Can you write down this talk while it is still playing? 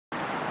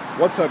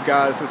What's up,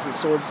 guys? This is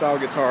Sword Style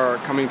Guitar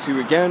coming to you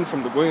again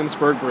from the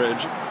Williamsburg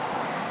Bridge.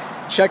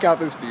 Check out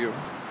this view.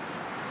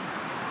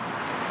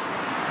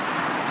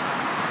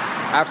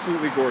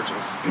 Absolutely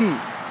gorgeous.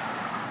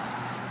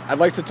 I'd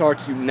like to talk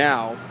to you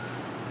now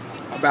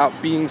about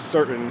being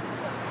certain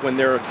when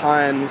there are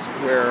times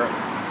where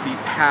the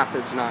path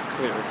is not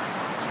clear.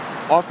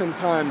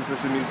 Oftentimes,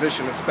 as a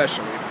musician,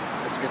 especially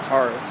as a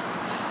guitarist,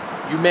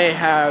 you may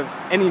have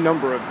any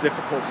number of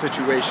difficult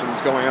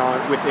situations going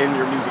on within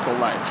your musical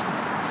life.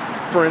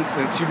 For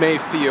instance, you may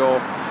feel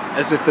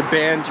as if the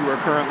band you are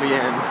currently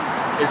in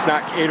is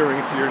not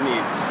catering to your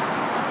needs.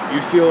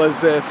 You feel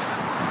as if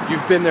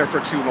you've been there for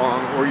too long,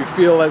 or you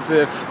feel as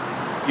if,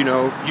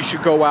 you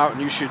should go out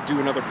and you should do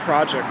another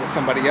project with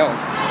somebody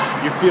else.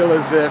 You feel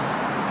as if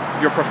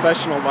your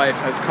professional life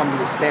has come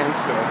to a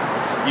standstill.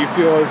 You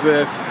feel as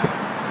if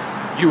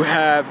you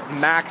have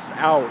maxed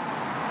out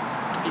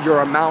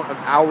your amount of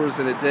hours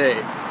in a day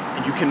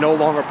and you can no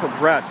longer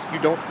progress. You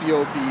don't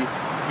feel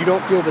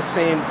the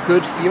same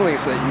good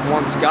feelings that you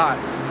once got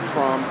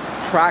from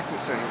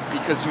practicing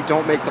because you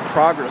don't make the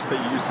progress that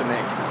you used to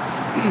make.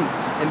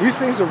 And these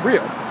things are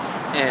real,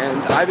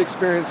 and I've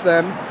experienced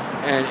them,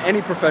 and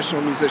any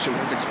professional musician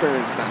has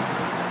experienced them.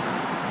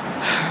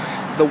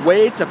 The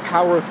way to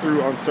power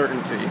through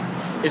uncertainty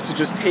is to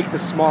just take the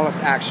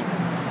smallest action.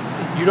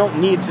 You don't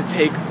need to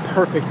take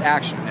perfect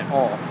action at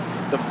all.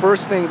 The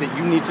first thing that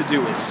you need to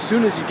do as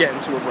soon as you get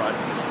into a rut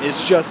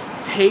is just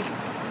take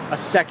a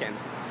second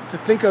to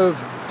think of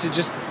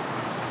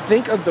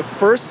the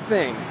first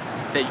thing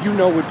that you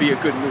know would be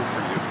a good move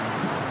for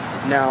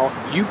you. Now,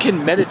 you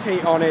can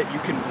meditate on it, you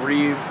can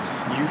breathe,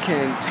 you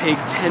can take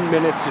 10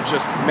 minutes to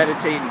just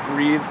meditate and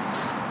breathe,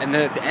 and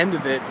then at the end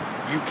of it,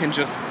 you can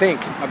just think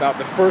about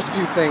the first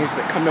few things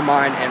that come to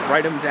mind and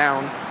write them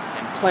down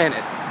and plan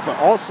it. But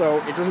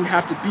also, it doesn't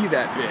have to be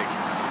that big.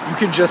 You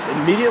can just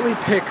immediately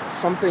pick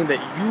something that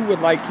you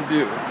would like to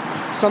do,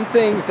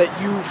 something that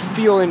you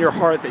feel in your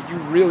heart that you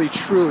really,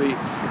 truly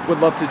would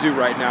love to do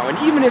right now. And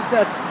even if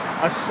that's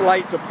a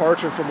slight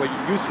departure from what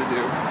you used to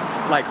do,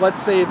 like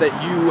let's say that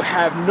you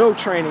have no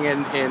training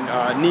in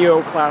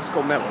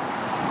neo-classical metal.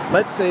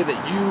 Let's say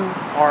that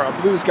you are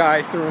a blues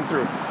guy through and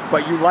through,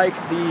 but you like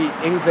the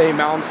Yngwie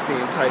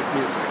Malmsteen type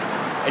music,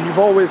 and you've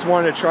always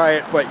wanted to try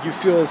it, but you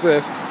feel as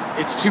if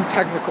it's too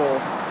technical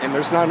and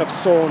there's not enough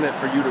soul in it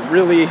for you to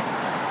really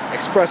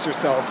express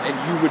yourself, and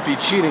you would be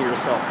cheating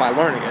yourself by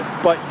learning it,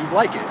 but you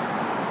like it.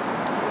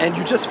 And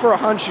you just, for a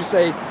hunch, you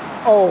say,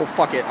 oh,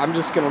 fuck it, I'm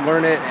just going to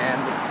learn it,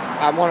 and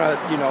I want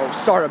to,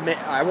 start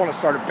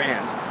a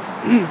band.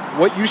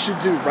 What you should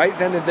do right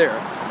then and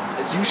there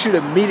is you should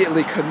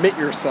immediately commit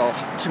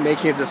yourself to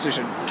making a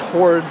decision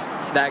towards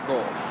that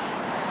goal.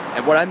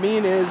 And what I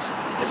mean is,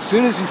 as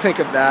soon as you think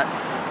of that,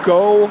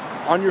 go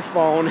on your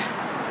phone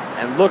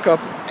and look up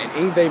an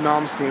Yngwie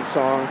Malmsteen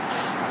song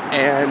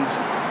and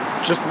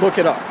just look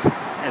it up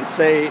and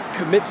say,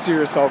 commit to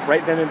yourself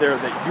right then and there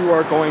that you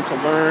are going to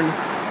learn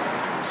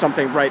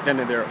something right then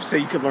and there. Say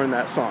you could learn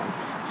that song.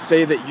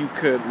 Say that you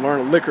could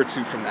learn a lick or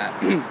two from that.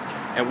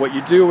 And what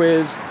you do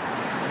is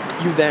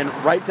you then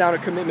write down a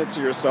commitment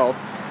to yourself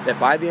that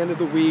by the end of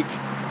the week,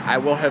 I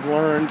will have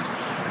learned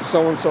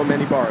so and so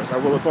many bars. I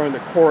will have learned the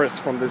chorus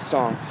from this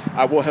song.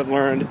 I will have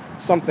learned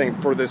something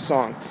for this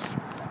song.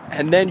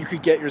 And then you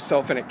could get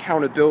yourself an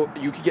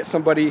accountability. You could get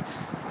somebody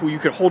who you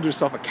could hold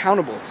yourself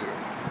accountable to.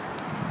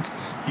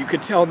 You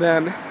could tell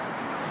them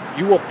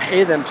you will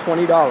pay them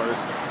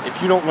 $20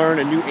 if you don't learn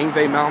a new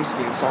Yngwie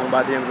Malmsteen song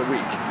by the end of the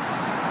week.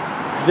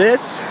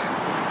 This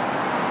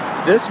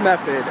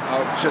method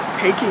of just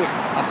taking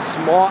a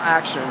small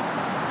action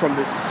from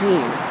the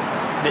scene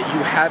that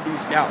you have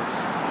these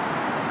doubts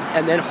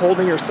and then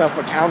holding yourself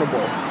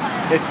accountable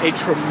is a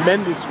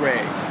tremendous way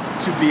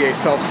to be a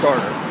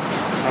self-starter.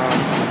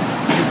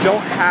 You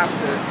don't have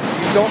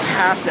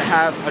to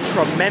have a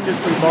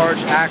tremendously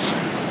large action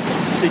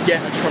to get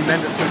a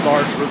tremendously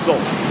large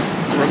result.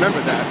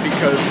 Remember that,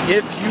 because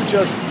if you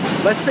just,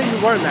 let's say you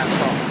learn that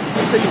song,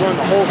 let's say you learn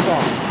the whole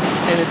song,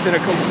 and it's in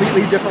a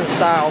completely different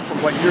style from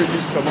what you're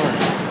used to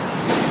learning,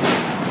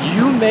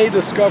 you may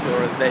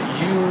discover that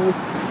you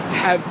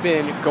have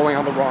been going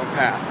on the wrong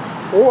path,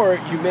 or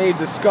you may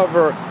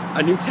discover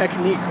a new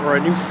technique or a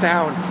new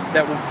sound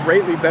that will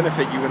greatly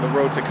benefit you in the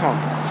road to come.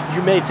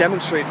 You may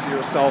demonstrate to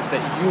yourself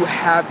that you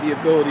have the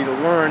ability to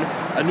learn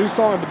a new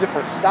song of a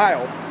different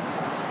style,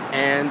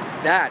 and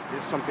that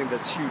is something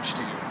that's huge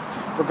to you.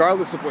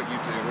 Regardless of what you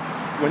do,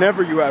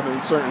 whenever you have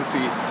uncertainty,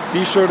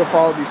 be sure to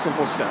follow these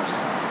simple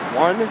steps.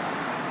 1,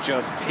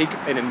 just take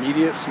an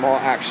immediate small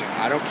action.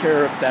 I don't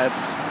care if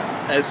that's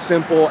as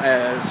simple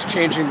as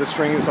changing the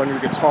strings on your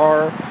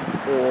guitar,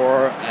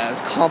 or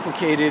as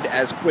complicated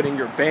as quitting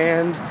your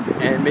band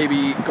and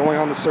maybe going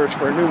on the search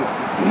for a new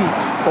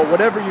one. But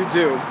whatever you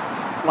do,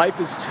 life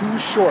is too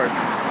short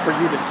for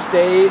you to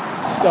stay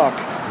stuck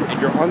in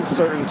your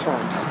uncertain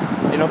terms.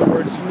 In other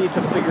words, you need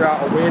to figure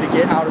out a way to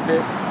get out of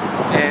it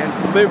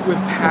and live with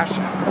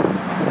passion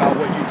about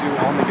what you do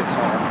on the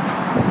guitar.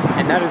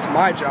 And that is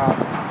my job,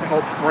 to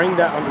help bring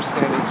that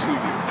understanding to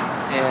you.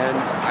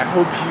 and I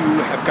hope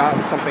you have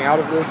gotten something out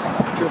of this.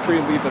 Feel free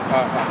to leave a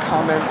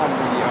comment on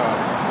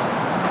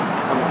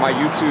my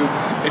YouTube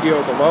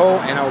video below,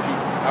 and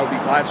I would be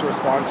glad to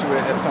respond to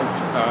it at some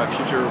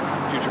future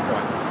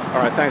point.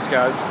 All right, thanks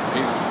guys.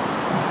 Peace.